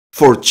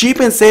For cheap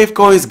and safe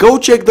coins, go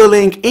check the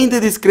link in the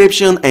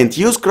description and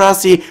use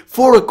Krasi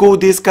for a cool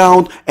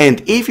discount.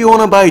 And if you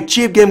wanna buy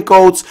cheap game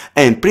codes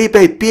and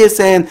prepaid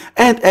PSN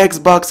and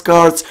Xbox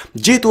cards,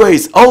 G2A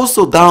is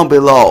also down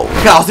below.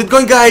 How's it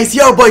going, guys?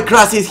 Your boy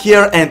Krasi is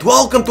here and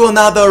welcome to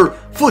another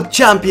Foot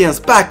Champions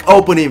pack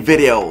opening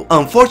video.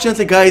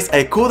 Unfortunately, guys,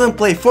 I couldn't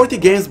play 40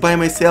 games by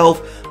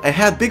myself. I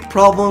had big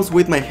problems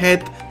with my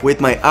head,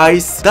 with my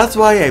eyes. That's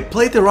why I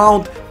played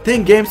around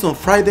 10 games on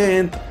Friday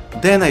and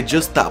then I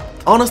just stopped.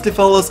 Honestly,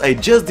 fellas, I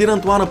just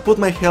didn't want to put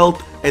my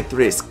health at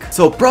risk.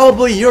 So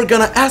probably you're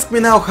gonna ask me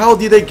now, how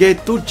did I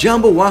get 2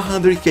 jumbo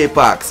 100k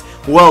packs?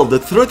 Well, the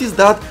truth is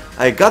that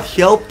I got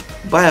helped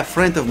by a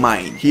friend of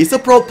mine. He's a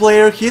pro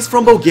player, he's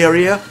from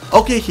Bulgaria.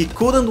 Okay, he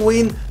couldn't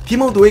win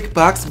Team of the Week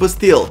packs, but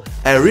still,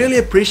 I really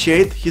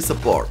appreciate his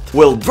support.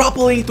 We'll drop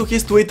a link to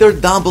his Twitter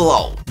down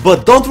below.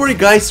 But don't worry,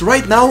 guys,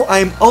 right now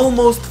I'm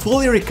almost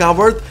fully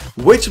recovered,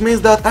 which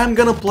means that I'm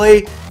gonna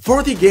play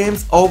 40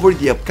 games over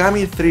the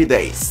upcoming 3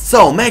 days.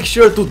 So make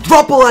sure to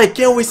drop a like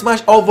and we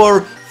smash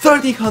over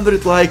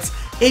 1300 likes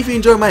if you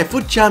enjoy my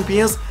Foot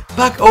Champions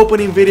pack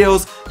opening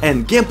videos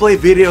and gameplay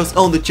videos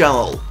on the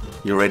channel.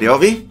 You ready,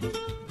 Ovi?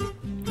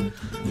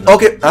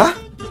 Okay, huh?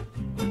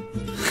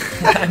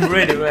 I'm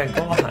ready, man,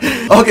 come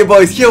on. Okay,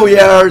 boys, here we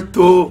are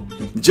to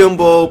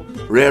Jumbo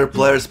Rare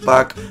Players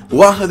Pack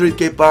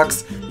 100k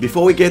packs.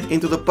 Before we get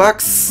into the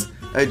packs,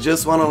 I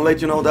just wanna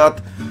let you know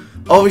that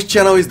Ovi's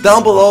channel is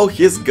down below.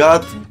 He's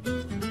got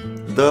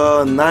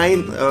the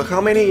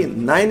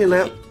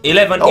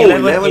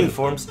 11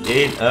 informs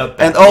in a pack.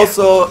 And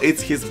also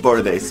it's his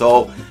birthday,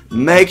 so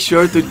make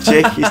sure to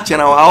check his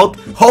channel out.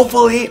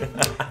 Hopefully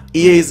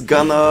EA is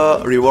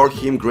gonna reward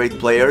him great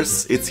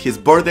players. It's his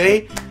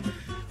birthday.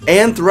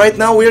 And right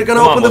now we're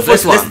gonna open the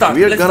first one.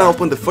 We're gonna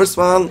open the first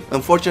one.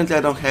 Unfortunately,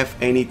 I don't have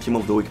any Team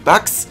of the Week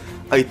packs.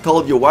 I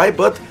told you why,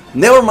 but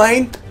never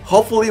mind.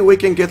 Hopefully we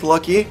can get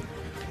lucky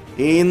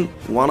in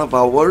one of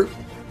our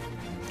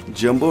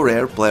Jumbo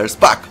Rare Players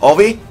pack.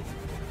 Ovi,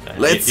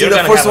 let's see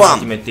the first one.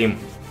 Ultimate team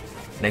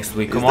next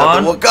week. Come Is that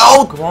on. the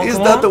walkout? Is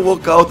that the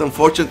walkout?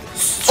 Unfortunately.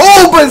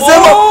 Oh,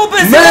 Benzema! Oh,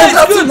 Benzema! Man,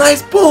 that's a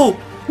nice pull.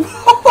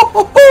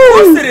 Of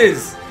course it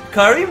is.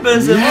 Karim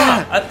Benzema.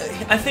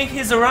 Yeah. I think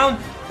he's around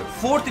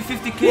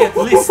 40-50k at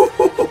least.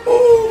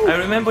 I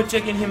remember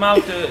checking him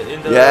out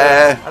in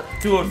the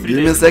 2 or 3 days. Give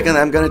me a second,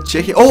 I'm gonna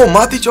check it. Oh,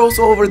 Matic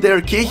also over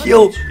there.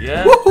 Cahill.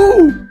 Yeah.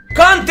 Woohoo!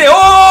 Kante!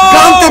 Oh!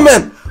 Kante,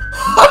 man!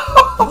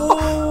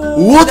 Oh,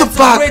 What a that's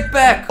pack! great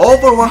pack!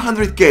 Over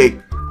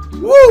 100k.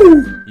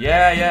 Woo!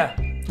 Yeah,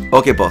 yeah.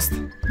 Okay, boss.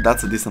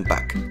 That's a decent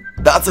pack.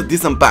 That's a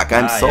decent pack.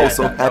 I'm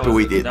so happy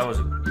with it. That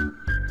was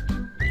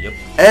yep.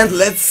 And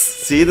let's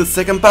see the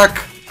second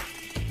pack.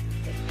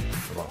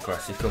 Come on,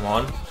 Krasi, come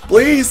on.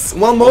 Please,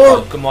 one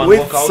more. Come on,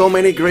 with so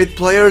many great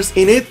players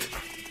in it.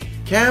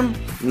 Cam?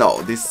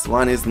 No, this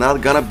one is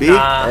not gonna be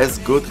as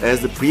good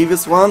as the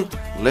previous one.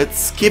 Let's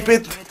skip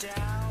it.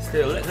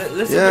 Still,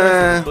 let's see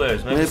Yeah,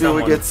 players. maybe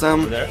we get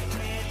some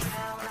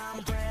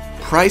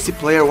pricey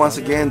player once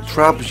again.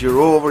 Trapp,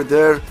 Giroud over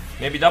there.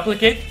 Maybe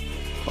duplicate?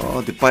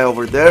 Oh, Depay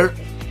over there.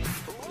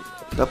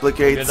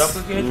 Duplicates.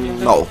 Duplicate?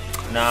 No.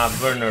 Nah,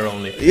 Werner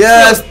only.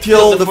 Yeah,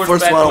 still the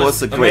first one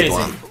was a great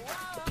one.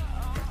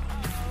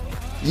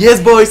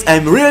 Yes, boys,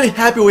 I'm really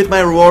happy with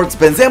my rewards.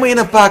 Benzema in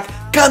a pack,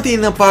 Kante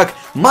in a pack,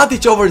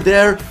 Matic over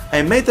there.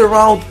 I made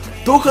around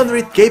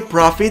 200k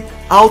profit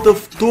out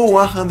of 2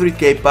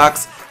 100k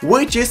packs,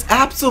 which is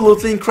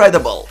absolutely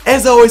incredible.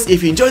 As always,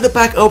 if you enjoyed the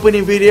pack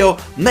opening video,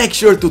 make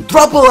sure to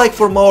drop a like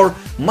for more.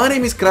 My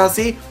name is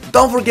Krasi.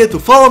 Don't forget to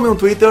follow me on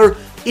Twitter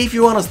if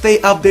you wanna stay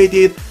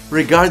updated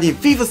regarding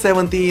FIFA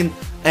 17,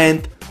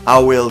 and I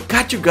will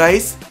catch you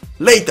guys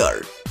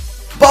later.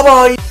 Bye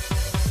bye!